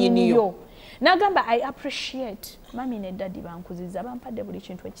lwemanyibwako nnyiniyo. N'agamba I appreciate mami ne daddy bankuzizza bampadde buli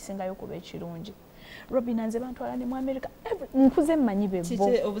kintu ekisingayo kuba ekirungi. Robinah nze bantwala ne mu America nkuze mmanyi bebbo.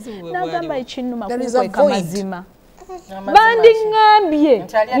 N'agamba ekinnuma kukweka mazima. Bandi ngambye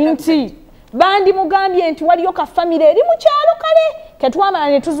nti bandi mugambye nti waliyo ka family eri mu kyalo kale ketwamala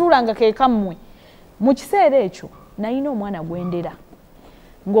ne tuzuulanga ke kammwe. Mu kiseera ekyo nalina omwana gwendera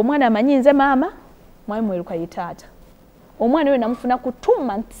ng'omwana amanyi nze maama mwami Mweruka ye taata. Omwana oyo namufuna ku 2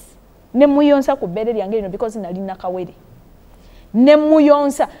 months ne muyonsa ku bbeere lyange lino because nalina kawere ne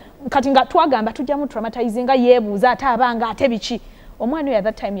muyonsa. Kati nga twagamba tujja mu traumatizinga yeebuuza ate abanga ate biki. Omwana oyo at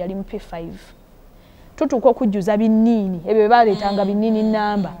that time yali mu P5. Tutuuka okujjuza binniini ebyo baleetanga binniini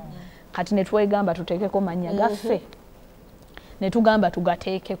namba. Kati ne twegamba tuteekeko mannya gaffe ne tugamba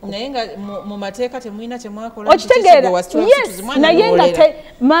tugateekeko. Naye nga mu mateeka temulina kye mwakola. Okitegeera yes naye nga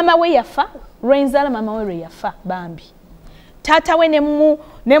maama we yafa Lwenzala maama we lwe yafa bambi. taata we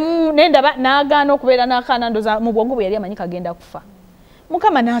nendaba n'agaana okubeera n'akaana ndoza mu bwongo bwe yali amanyi kagenda kufa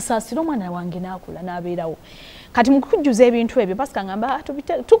mukama n'asaasira omwana wange n'akula n'abeerawo kati mukujjuza ebintu ebyo pasika ngamba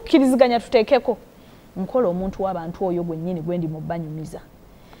tukkiriziganya tuteekeko nkola omuntu w'abantu oyo gwennyini gwendi mu banyumiza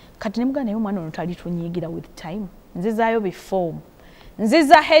kati ne mugana naye omwana ono tali tunyiigira with time nzizaayo bifoomu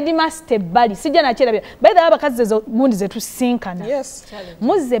nziza headmaster ebbali sijja nakyerabira by the way abakazi gundi ze tusinkana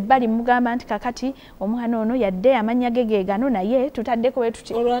muzze ebbali mugamba nti kakati omwana ono yadde amanya gegeegano naye tutaddeko we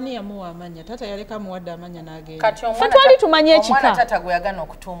tuti olwani yamuwa amanya taata yaleka muwadde amanya n'agenda kati omwana twali tumanye ekika omwana taata gwe yagana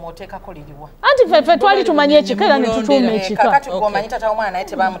okutuuma oteekako liriwa anti ffe twali tumanye ekika era ne tutuuma ekika kakati gwomanyi taata omwana naye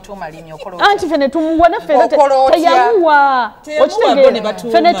tebamutuuma linnya okola anti ffe ne tumuwa naffe teyamuwa okitegeera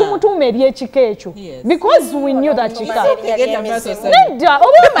ffe ne tumutuuma ery'ekika ekyo because we knew that kika nedda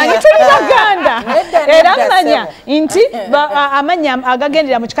obamanyi tuli baganda era manya nti amanya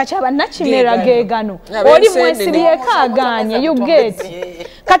agagendera mu kika kyaba Nakimera geegano oli mwesiriyeko aganye you get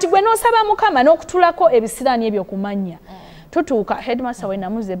kati gwe n'osaba mukama n'okutulako ebisiraani ebyo kumanya tutuuka headmaster we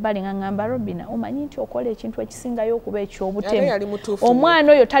namuze ebbali ngamba Robinah omanyi nti okola ekintu ekisingayo okuba eky'obutemu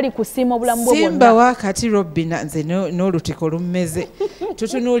omwana oyo tali kusiima obulamu bwe bwonna simba wakati Robinah nze n'olutiko lummeze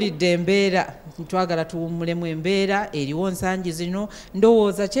tutunuulidde embeera twagala tuwummulemu embeera eriwo nsangi zino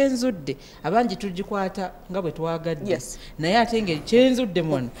ndowooza kyenzudde abangi tugikwata nga bwe twagadde naye ate nga kyenzudde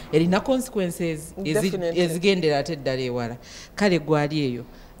muno erina consequences ezigendera ate eddala ewala kale gwali eyo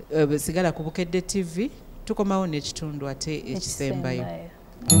sigala ku Bukedde TV tukomawo n'ekitundu ate ekisembayo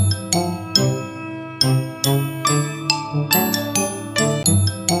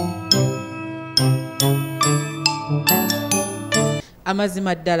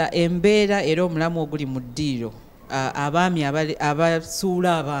amazima ddala embeera era omulamu oguli mu ddiiro abaami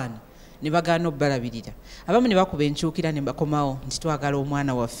abasuula abaana ne bagaana obbalabirira abamu ne bakuba enkyukira ne bakomawo nti twagala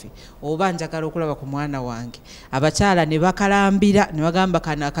omwana waffe oba njagala okulaba ku mwana wange abakyala ne bakalambira ne bagamba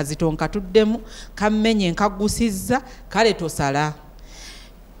kana akazito nkatuddemu kammenye nkagusizza kale tosala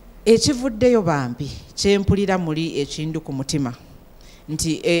ekivuddeyo bambi kyempulira muli ekindu ku mutima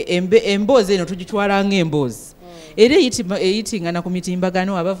nti emboozi eno tugitwala ng'emboozi era eyitingana ku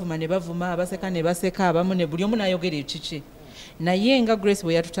mitimbagano abavuma ne bavuma abaseka ne baseka abamu ne buli omu n'ayogera ekiki naye nga Grace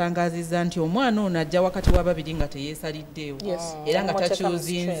bwe yatutangaziza nti omwana ono ajja wakati w'ababiri nga teyeesaliddeewo era nga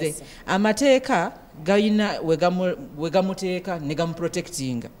takyuzinze amateeka galina we gamuteeka ne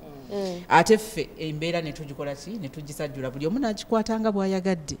gamuprotectinga ate ffe embeera ne tugikola ki ne tugisajjula buli omu n'agikwatanga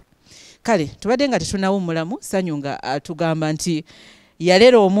bw'ayagadde kale tubadde nga tetunawummulamu Ssanyu nga atugamba nti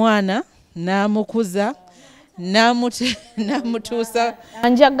yalera omwana n'amukuza namutuusa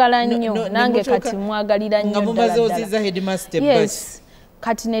anjagala nnyo nange kati mwagalira nnyo nga mumaze ozizza headmaster yes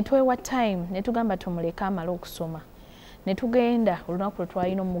kati netwewa time netugamba tumuleka amala okusoma netugenda olunaku lwe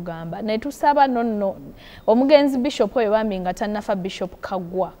twalina omugamba netusaba nonno omugenzi bishop oyo bambi nga tannafa bishop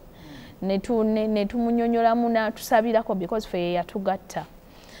Kagwa netumunyonyolamu natusabirako because fe yatugatta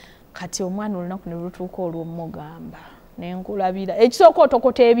kati omwana olunaku ne lutuuka olw'omugamba nenkulabira ekisooka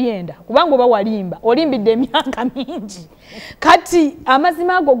otokota ebyenda kubanga oba walimba olimbidde emyaka mingi kati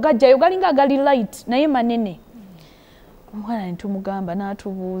amazima ago gajjayo galinga agali light naye manene omwana netumugamba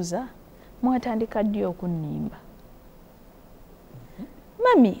n'atubuuza mwatandika ddi okunnimba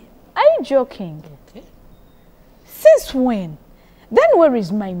Mami, are you joking? Since when? Then where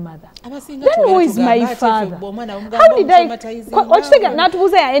is my mother? Then who is my father? How did I... Ochitega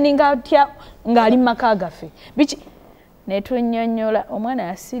natubuuza ya eninga atya ngali maka gaffe bichi netunyonyola omwana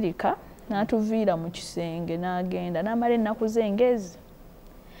yasirika natuviira mu kisenge n'agenda n'amala ennaku ze engezi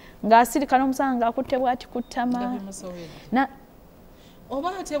ng'asirika n'omusanga akutte bw'ati kuttama oba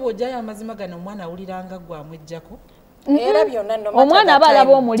ate bw'ojjayo amazima gano omwana awuliranga gwamwejjako omwana aba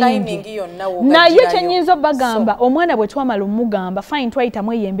alaba omulimbi naye kyenyinza obagamba omwana bwe twamala omugamba fine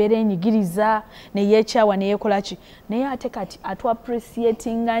twayitamu eyo embeera enyigiriza neyeekyawa neyeekola ki naye ate kati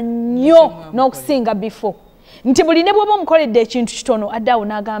atwapreciatinga nnyo n'okusinga before nti buli ne bw'oba omukoledde ekintu kitono addaawo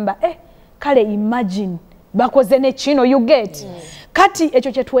n'agamba kale imagine bakoze ne kino you get kati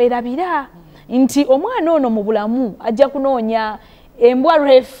ekyo kye twerabira nti omwana ono mu bulamu ajja kunoonya embwa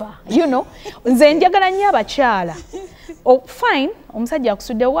refa you know nze njagala nnyo abakyala fine omusajja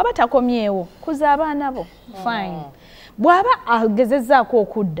akusuddewo waba takomyewo kuza abaana bo fine bw'aba agezezzaako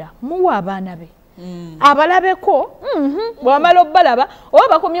okudda muwa abaana be abalabeko bw'amala obbalaba oba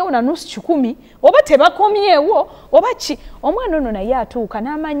bakomyewo na nusu 10 oba tebakomyewo oba ki omwana ono naye atuuka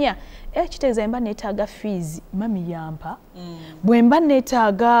n'amanya kitegeeza mba neetaaga fees mami yampa bwe mba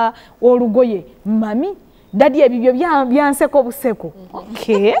neetaaga olugoye mami dadi ebibyo byanseko buseko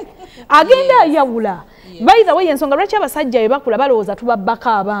okay agenda yawula by the way ensonga lwaki abasajja bwe bakula balowooza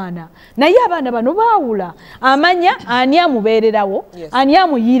tubabbaka abaana naye abaana bano baawula amanya ani amubeererawo ani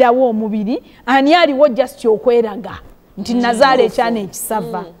amuyiirawo omubiri ani aliwo just okweraga nti nazaala ekyana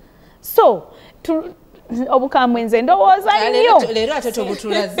ekisava so obukambwe nze ndowooza nnyo leero ate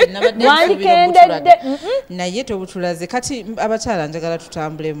tobutulaze wandikendedde naye tobutulaze kati abakyala njagala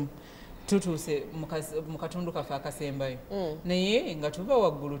tutambulemu tutuuse mu katundu kafe akasembayo naye nga tuba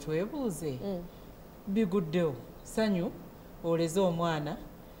waggulu twebuuze biguddewo Ssanyu oleze omwana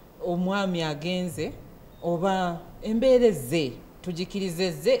omwami agenze oba embeera ezze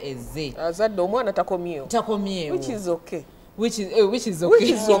tugikirize ezze azadde omwana takomyewo which is okay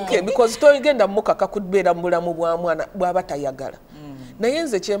because toyigenda mukaka kubeera mu bulamu bwa mwana bw'aba tayagala naye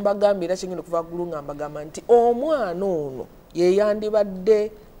nze kyembagambira kingenda okuva ggulu nga mbagamba nti omwana ono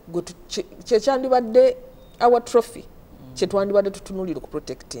yeyandibadde kyekyandibadde our trophy kyetwandibadde tutunulira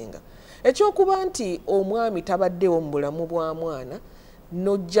okuprotectinga ekyokuba nti omwami tabaddewo mu bulamu bwa mwana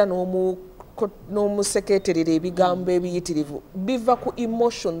nojja n'omuseketerera ebigambo ebiyitirivu biva ku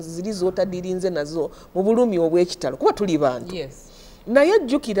emotions ziri z'otadirinze nazo mu bulumi obw'ekitalo kuba tuli bantu naye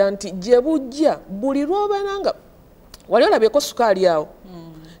jjukira nti gye bujja buli lw'obeera nga wali olabyeko sukaali awo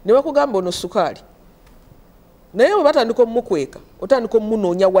ne bakugamba ono sukaali naye bwe batandika omumukweka otandika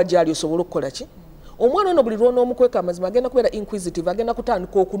omumunoonya wajjali osobola okukola ki omwana ono buli lw'onoomukweka amazima agenda kubeera inquisitive agenda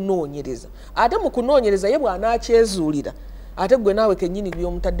kutandika okunoonyereza ate mu kunoonyereza ye bw'anaakyezuulira ate gwe naawe kennyini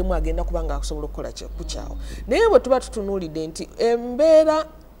by'omutaddemu agenda kuba nga asobola okukola kukyawo naye bwe tuba tutunuulidde nti embeera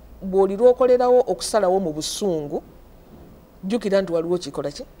bw'oli lw'okolerawo okusalawo mu busungu jjukira nti waliwo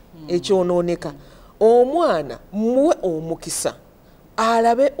kikola ki ekyonooneka omwana muwe omukisa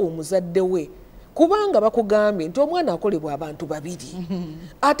alabe omuzadde we kubanga bakugambye nti omwana akolebwa abantu babiri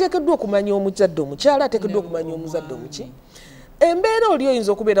ateekeddwa okumanya omuzadde omukyala ateekeddwa okumanya omuzadde omuki embeera oli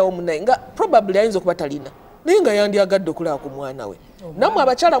oyinza okubeerawo munaye nga probably ayinza okuba talina naye nga yandyagadde okulaba ku mwana we nammwe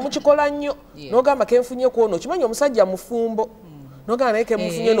abakyala mukikola nnyo n'ogamba kenfunye kwono okimanyi omusajja mufumbo n'ogamba naye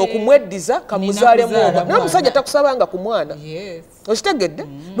kemufunye n'okumweddiza kamuzaalemu omwana naye omusajja takusabanga ku mwana okitegedde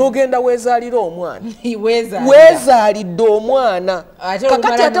n'ogenda weezaalira omwana weezaalidde omwana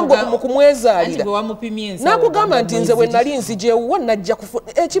kakati ate gwe mu kumwezaalira n'akugamba nti nze bwe nali nzijewuwa najja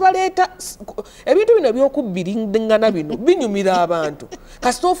ekibaleeta ebintu bino ebyokubbiringana bino binyumira abantu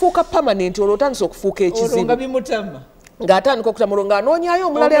kasita ofuuka permanent olwo otandisa okufuuka ekizibu ng'atandika okutamula ng'anoonyayo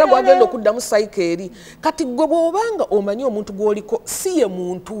omulala era gwagenda okuddamu sayika eri kati gwe bw'obanga omanyi omuntu gw'oliko si ye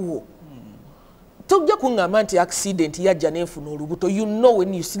muntu wo tojja kuŋŋamba nti accident yajja n'enfuna olubuto you know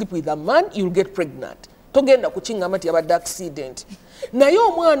when you sleep with a man you'll get pregnant togenda kukiŋŋamba nti yabadde accident naye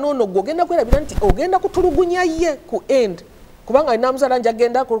omwana ono gw'ogenda kwerabira nti ogenda kutulugunya ye ku end kubanga alina muzaala nti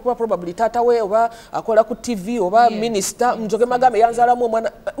agenda kuba probably taata we oba akola ku TV oba minisita njoge magambe yanzaalamu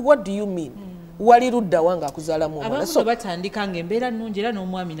omwana what do you mean wali ludda wange akuzaalamu omwana so batandika ng'embeera nnungi era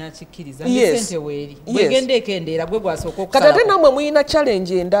n'omwami n'akikkiriza sente weeri bwegenda ekendeera gwe gwasooka okusala kati ate nammwe muyina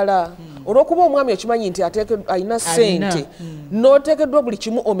challenge endala olw'okuba omwami okimanyi nti alina ssente n'oteekeddwa buli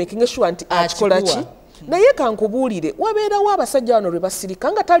kimu omaking sure nti akikola ki naye kankubuulire wabeerawo abasajja bano lwe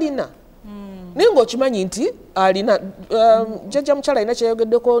basirika nga talina naye ng'okimanyi nti alina jjajja mukyala alina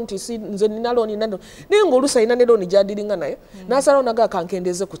kyeyogeddeko nti nze nina looni naye ng'oluusi alina ne looni gyadiringa nayo n'asalawo nagaa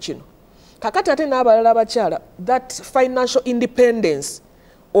kankendeze ku kino kakati ate n'abalala abakyala that financial independence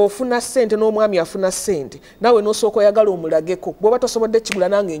ofuna ssente n'omwami afuna ssente naawe n'osooka oyagala omulageko bw'oba tosobodde kigula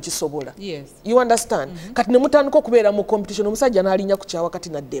nange nkisobola you understand kati ne mutandika okubeera mu competition omusajja n'alinnya ku kyawa kati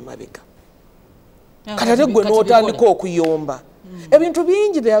nadde emabega kati ate gwe n'otandika okuyomba ebintu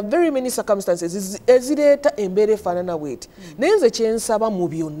bingi there are very many circumstances ezireeta embeera efaanana bweti naye nze kyensaba mu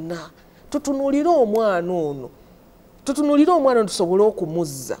byonna tutunuulire omwana ono tusobole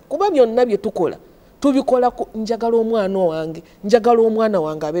okumuzza kuba byonna bye tukola tubikola njagala omwana wange njagala omwana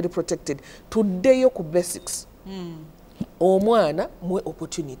wange abeere protected tuddeyo ku basics omwana muwe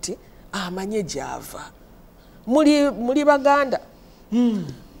opportunity amanye gyava muli baganda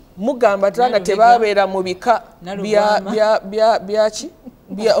mugamba tana tebabeera mu bika byaki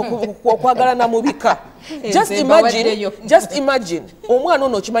okwagalana mu bika just imagine omwana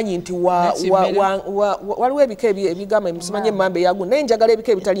ono okimanyi nti waliwo ebika ebigamba emusimanye emambe yagu naye njagala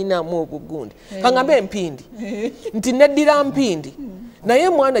ebika ebitalinamu obugundi kangambe empindi nti neddira mpindi naye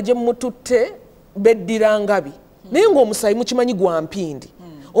mwana gye mututte beddira ngabi naye ng'omusayi mukimanyi gwa mpindi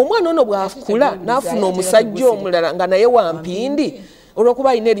omwana ono bw'akula n'afuna omusajja omulala nga naye wa mpindi olw'okuba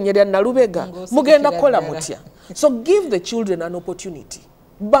alina erinnya lya Nalubega mugenda kukola mutya so give the children an opportunity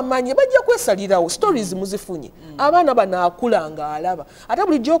bamanye bajja kwesalirawo stories muzifunye abaana bano akula nga alaba ate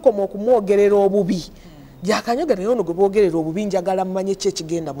bulijjo okoma okumwogerera obubi gyakanyogera yono gwe boogerera obubinjagala mmanye ki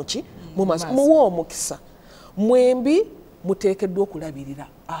ekigenda muki mu maaso muwa omukisa mwembi muteekeddwa okulabirira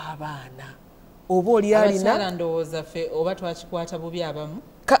abaana oba oli alina ndowooza ffe oba twakikwata bubi abamu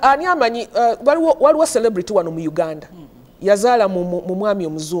ani amanyi waliwo celebrity wano mu Uganda yazaala mu mwami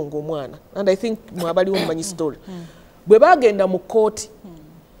omuzungu omwana and I think mwabaliwo mumanyi story bwe bagenda mu kooti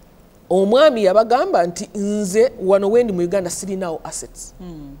omwami yabagamba nti nze wano wendi mu Uganda sirinawo assets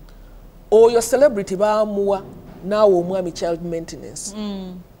oyo celebrity baamuwa naawe omwami child maintenance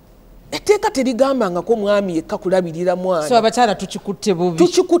etteeka terigambangako mwami yekka kulabirira mwana so abakyala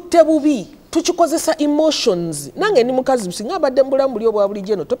tukikutte bubi tukikozesa emotions nange ndi mukazi singa abadde mbulamu buli obwa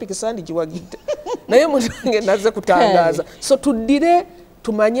bulijjo eno topic sandi giwagidde naye munange naze kutangaza so tuddire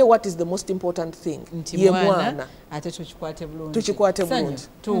tumanye what is the most important thing ye mwana ate tukikwate bulungi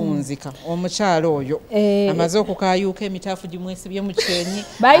tuwunzika omukyalo oyo amaze okukayuuka emitaafu gimwesibye mu kyenyi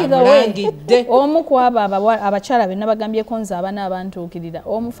amulangidde omu ku abo abakyala be nabagambyeko nze abaana abantuukirira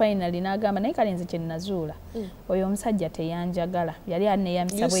omu finally n'agamba naye kale nze kye nnazuula oyo omusajja teyanjagala yali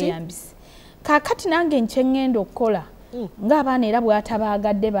aneeyambisa bweyambisi kaakati nange nkyeŋŋenda okukola ng'abaana era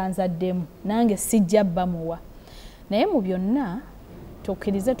bw'atabaagadde banzaddemu nange sijja bamuwa naye mu byonna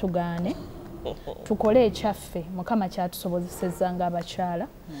tukkirize tugaane tukole ekyaffe mukama kyatusobozesezza ng'abakyala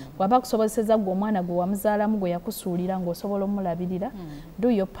bw'aba akusobozesezza gwe omwana gwe wamuzaalamu gwe yakusuulira ng'osobola omulabirira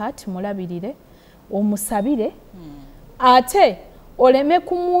do your part mulabirire omusabire ate oleme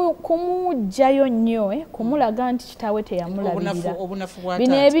kumujjayo nnyo kumulaga nti kitaawe teyamulabirira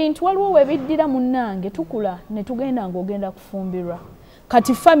bino ebintu waliwo webiddira munnange tukula ne tugenda ng'ogenda kufumbirwa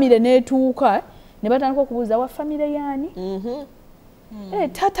kati famire n'etuuka ne batandika okubuuza wa famire yaani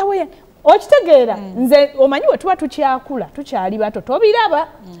taata we okitegeera nze omanyi we tuba tukyakula tukyali bato tobiraba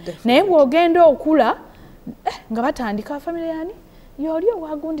naye bw'ogenda okula nga batandika famire yaani yoli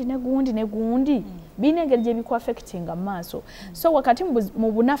owa gundi ne gundi ne gundi bina engeri gye bikuaffectinga mu maaso so wakati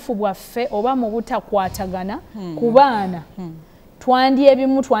mu bunafu bwaffe oba mu butakwatagana ku baana twandi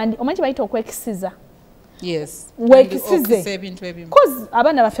ebimu omanyi bayita okwekisiza wekisize kozi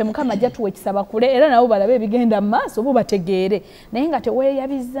abaana baffe mukama ajja tuwa ekisa bakule era nabo balabe ebigenda mu maaso bo bategeere naye nga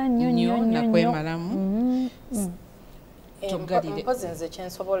teweeyabizza nnyo nakwemalamu mpozi nze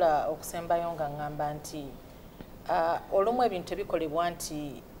kyensobola okusembayo nga ŋŋamba nti olumu ebintu tebikolebwa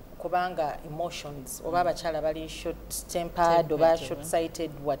nti kubanga emotions oba abakyala bali short tempered oba short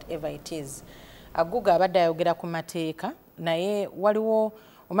sighted whatever it is aguga abadde ayogera ku mateeka naye waliwo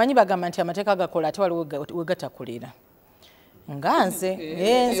omanyi bagamba nti amateeka gakola ate waliwo wegatakolera nga nze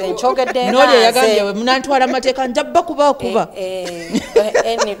nkyogedde noli eyagambye we munantwala amateeka njabba kubakuba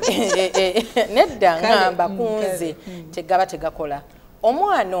nedda ngamba kunze tegaba tegakola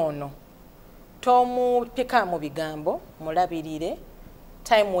omwana ono tomupika mu bigambo mulabirire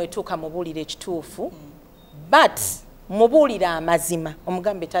time wetuuka mubuulire ekituufu but mubuulire amazima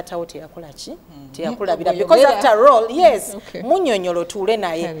omugambe taata wo teyakola ki teyakulabira because after all yes munyonyolo tuule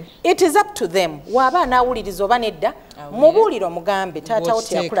naye it is up to them waaba anaawuliriza oba nedda mubuulire omugambe taata wo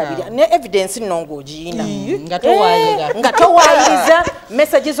teyakulabira ne evidence nno ng'ogiina nga towaayiriza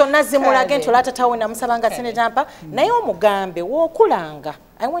message zonna zimulage nti olwa taata wo namusabanga senetampa naye omugambe w'okulanga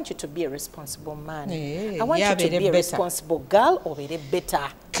I want you to be a responsible man. I want you to be a responsible girl obeere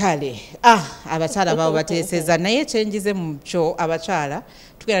better. Kale, abakyala baabo bateeseza naye kyenjize mu kyo abakyala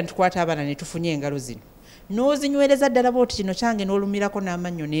tugenda tukwata abaana ne tufunye engalo zino. N'ozinywereza ddala booti kino kyange n'olumirako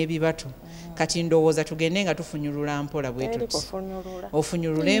n'amannyo n'ebibatu. Kati ndowooza tugende nga tufunyulula mpola bwe tuti.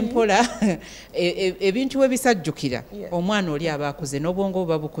 Ofunyulula empola ebintu we bisajjukira omwana oli aba akuze n'obwongo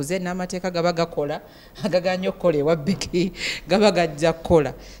buba bukuze n'amateeka gaba gakola agaganya okukola ewa Becky gaba gajja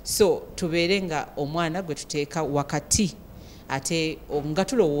kukola. So tubeere nga omwana gwe tuteeka wakati ate nga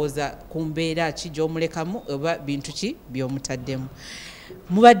tulowooza ku mbeera ki gy'omulekamu oba bintu ki by'omutaddemu.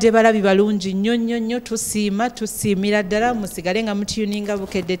 Mubadde balabi balungi nnyo tusiimira ddala musigale nga mutuninga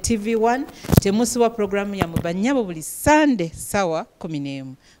Bukedde TV1 temusibwa programu ya Bannyabo buli Sunday sawa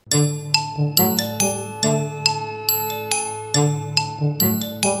 11.